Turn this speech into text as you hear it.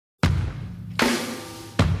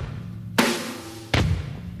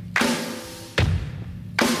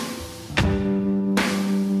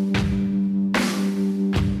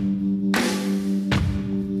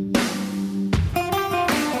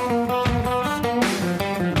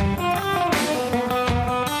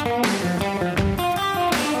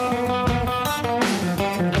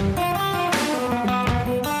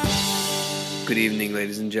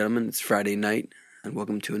gentlemen, it's Friday night, and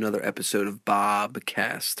welcome to another episode of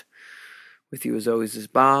Bobcast. With you as always is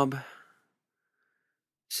Bob,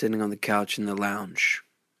 sitting on the couch in the lounge.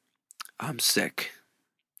 I'm sick.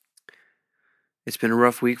 It's been a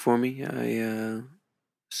rough week for me. I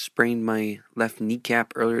sprained my left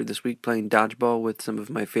kneecap earlier this week playing dodgeball with some of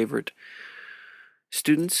my favorite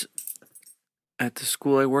students at the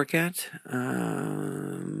school I work at.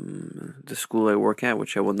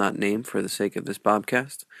 Which I will not name for the sake of this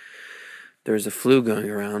Bobcast. There's a flu going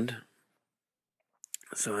around,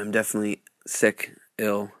 so I'm definitely sick,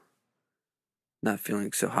 ill, not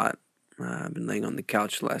feeling so hot. I've been laying on the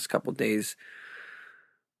couch the last couple days.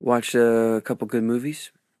 Watched a couple good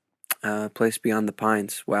movies. Place Beyond the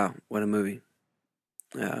Pines. Wow, what a movie.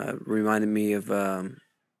 Reminded me of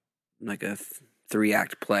like a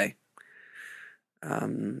 3-act play.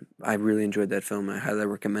 I really enjoyed that film. I highly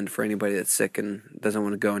recommend it for anybody that's sick and doesn't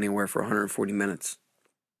want to go anywhere for 140 minutes.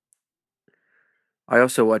 I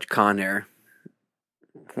also watched Con Air.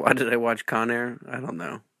 Why did I watch Con Air? I don't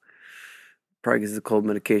know. Probably because the cold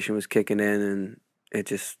medication was kicking in, and it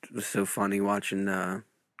just was so funny watching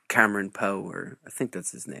Cameron Poe, or I think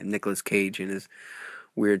that's his name, Nicolas Cage, in his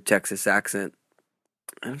weird Texas accent.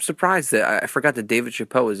 And I'm surprised that I forgot that David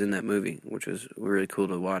Chappelle was in that movie, which was really cool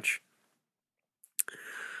to watch.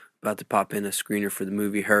 About to pop in a screener for the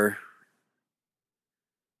movie Her.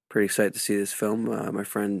 Pretty excited to see this film. My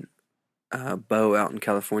friend Bo out in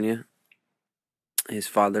California, his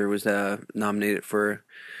father was nominated for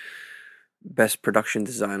Best Production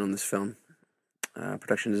Design on this film.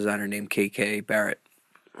 Production designer named KK Barrett.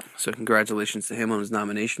 So congratulations to him on his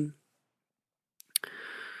nomination.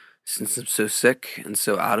 Since I'm so sick and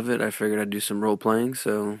so out of it, I figured I'd do some role playing.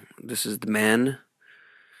 So this is the man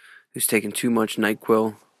who's taken too much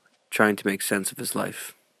NyQuil, trying to make sense of his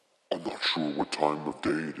life. I'm not sure what time of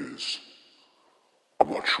day it is. I'm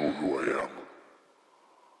not sure who I am.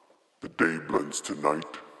 The day blends to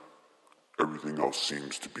night. Everything else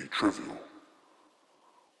seems to be trivial.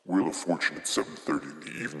 Wheel of Fortune at 7:30 in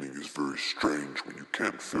the evening is very strange when you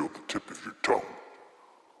can't feel the tip of your tongue.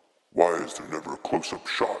 Why is there never a close-up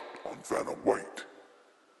shot on Vanna White?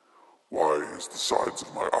 Why is the sides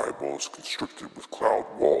of my eyeballs constricted with cloud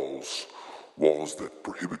walls that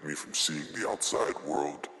prohibit me from seeing the outside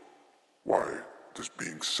world? Why does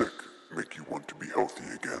being sick make you want to be healthy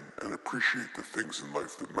again and appreciate the things in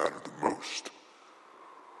life that matter the most?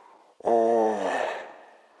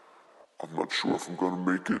 I'm not sure if I'm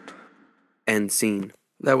gonna make it. End scene.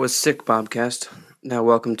 That was Sick Bobcast. Now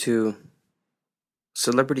welcome to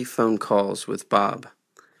Celebrity Phone Calls with Bob.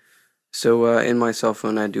 So in my cell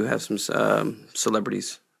phone, I do have some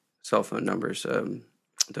celebrities' cell phone numbers.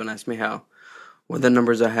 Don't ask me how. One of the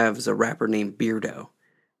numbers I have is a rapper named Beardo.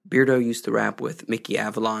 Beardo used to rap with Mickey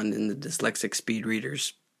Avalon in the Dyslexic Speed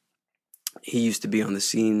Readers. He used to be on the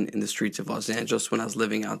scene in the streets of Los Angeles when I was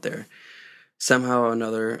living out there. Somehow or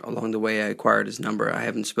another, along the way, I acquired his number. I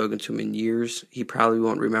haven't spoken to him in years. He probably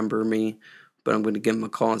won't remember me, but I'm going to give him a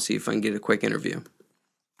call and see if I can get a quick interview.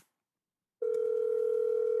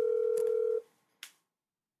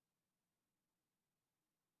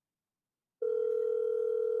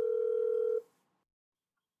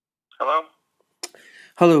 Hello?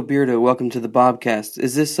 Hello, Beardo. Welcome to the Bobcast.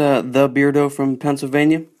 Is this the Beardo from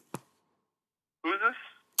Pennsylvania? Who is this?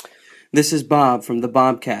 This is Bob from the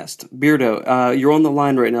Bobcast. Beardo, you're on the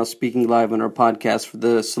line right now speaking live on our podcast for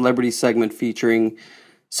the celebrity segment featuring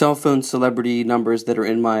cell phone celebrity numbers that are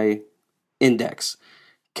in my index.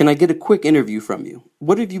 Can I get a quick interview from you?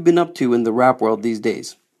 What have you been up to in the rap world these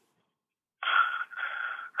days?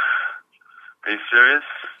 Are you serious?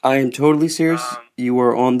 I am totally serious. You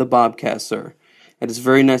are on the Bobcast, sir. It is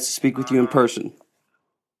very nice to speak with you in person.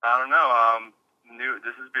 I don't know.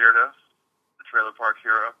 This is Beardo, the Trailer Park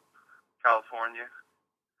Hero, California.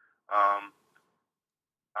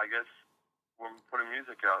 I guess we're putting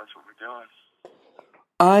music out. That's what we're doing.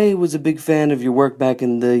 I was a big fan of your work back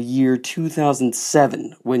in the year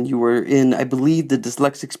 2007 when you were in, I believe, the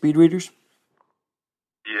Dyslexic Speed Readers.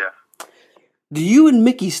 Yeah. Do you and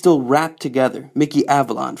Mickey still rap together? Mickey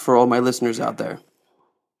Avalon, for all my listeners out there.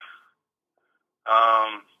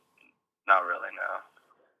 Not really, no.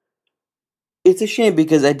 It's a shame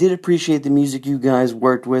because I did appreciate the music you guys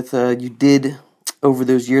worked with. You did over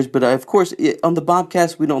those years, but of course, on the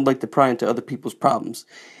Bobcast, we don't like to pry into other people's problems.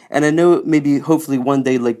 And I know maybe, hopefully, one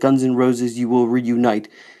day, like Guns N' Roses, you will reunite.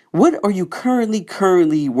 What are you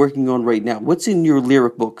currently working on right now? What's in your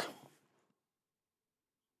lyric book?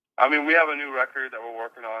 I mean, we have a new record that we're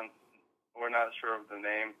working on. We're not sure of the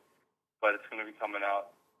name, but it's going to be coming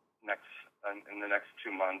out in the next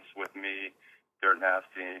 2 months with me Dirt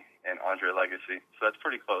Nasty, and Andre Legacy. So that's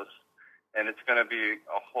pretty close. And it's going to be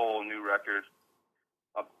a whole new record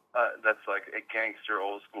that's like a gangster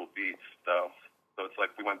old school beats, though. So it's like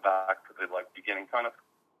we went back to the beginning, kind of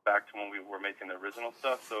back to when we were making the original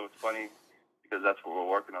stuff. So it's funny because that's what we're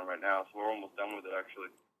working on right now. So we're almost done with it, actually.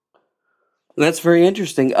 That's very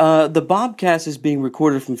interesting. The Bobcast is being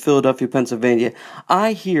recorded from Philadelphia, Pennsylvania.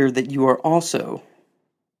 I hear that you are also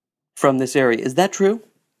from this area. Is that true?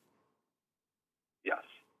 Yes.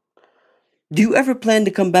 Do you ever plan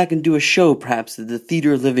to come back and do a show, perhaps, at the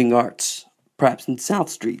Theater of Living Arts, perhaps in South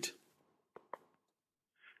Street?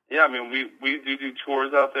 Yeah, I mean, we do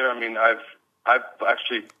tours out there. I mean, I've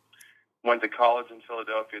actually went to college in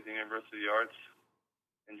Philadelphia at the University of the Arts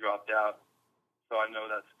and dropped out. So I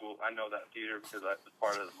know that school. I know that theater because I was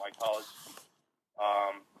part of my college.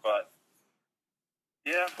 But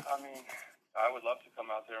yeah, I mean, I would love to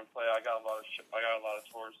come out there and play. I got a lot of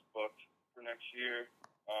tours booked for next year.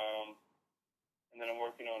 And then I'm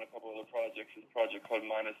working on a couple other projects. There's a project called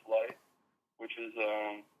Minus Light, which is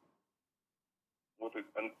with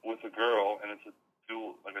a girl, and it's a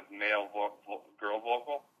dual, like a male girl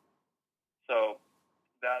vocal. So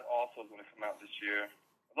that also is going to come out this year.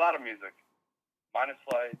 A lot of music. Minus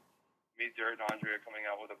Light, me, Dirt, and Andre are coming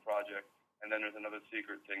out with a project. And then there's another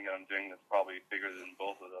secret thing that I'm doing that's probably bigger than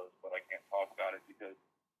both of those, but I can't talk about it because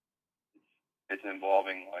it's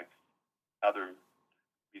involving like other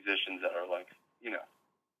musicians that are like, you know,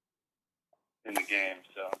 in the game.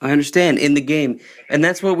 So I understand, in the game. And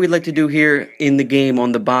that's what we'd like to do here in the game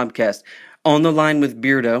on the Bobcast. On the line with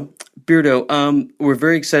Beardo. Beardo, we're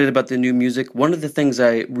very excited about the new music. One of the things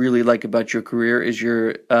I really like about your career is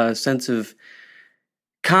your sense of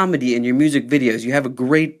comedy in your music videos. You have a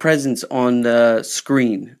great presence on the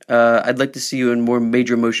screen. I'd like to see you in more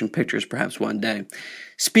major motion pictures perhaps one day.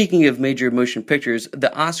 Speaking of major motion pictures,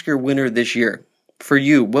 the Oscar winner this year, for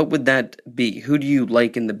you, what would that be? Who do you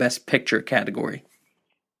like in the best picture category?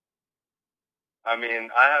 I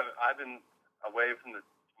mean, I've been away from the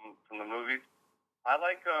movies. I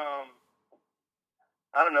like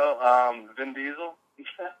I don't know, Vin Diesel.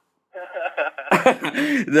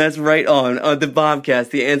 That's right on the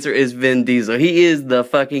Bobcast. The answer is Vin Diesel. He is the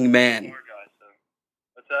fucking man.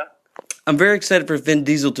 What's that? I'm very excited for Vin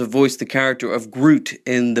Diesel to voice the character of Groot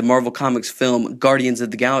in the Marvel Comics film Guardians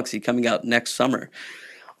of the Galaxy coming out next summer.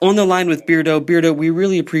 On the line with Beardo. Beardo, we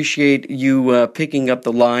really appreciate you picking up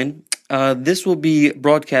the line. This will be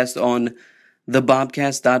broadcast on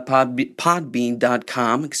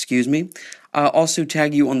thebobcast.podbean.com, excuse me. Also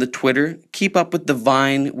tag you on the Twitter. Keep up with the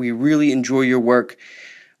Vine. We really enjoy your work.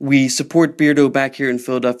 We support Beardo back here in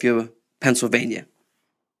Philadelphia, Pennsylvania.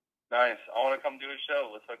 Nice. I want to come do a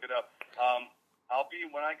show. Let's hook it up.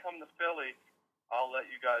 When I come to Philly, I'll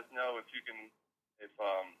let you guys know if I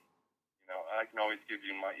can always give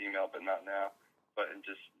you my email, but not now. But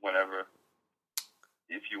just whenever,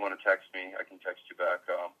 if you want to text me, I can text you back.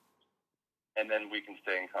 And then we can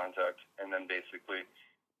stay in contact. And then basically,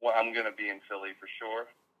 I'm going to be in Philly for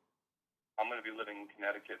sure. I'm going to be living in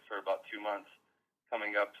Connecticut for about 2 months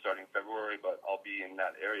coming up starting February, but I'll be in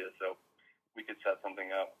that area, so we could set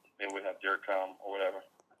something up. Maybe we'd have Derek come or whatever.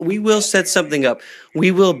 We will set something up.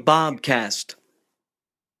 We will Bobcast.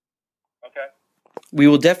 Okay. We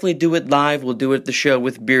will definitely do it live. We'll do it at the show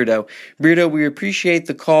with Beardo. Beardo, we appreciate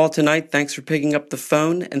the call tonight. Thanks for picking up the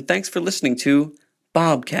phone, and thanks for listening to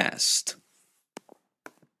Bobcast.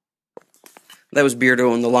 That was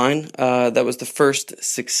Beardo on the line. That was the first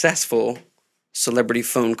successful celebrity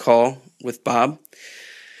phone call with Bob.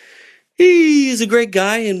 He's a great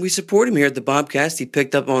guy, and we support him here at the Bobcast. He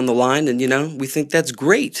picked up on the line, and, we think that's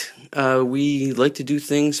great. We like to do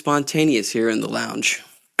things spontaneous here in the lounge.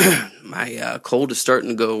 My cold is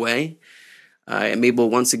starting to go away. I am able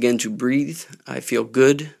once again to breathe. I feel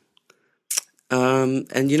good. And,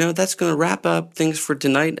 that's going to wrap up things for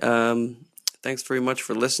tonight. Thanks very much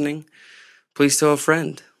for listening. Please tell a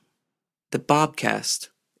friend. The Bobcast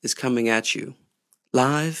is coming at you.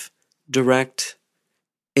 Live, direct,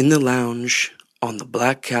 in the lounge, on the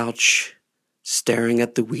black couch, staring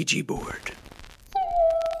at the Ouija board.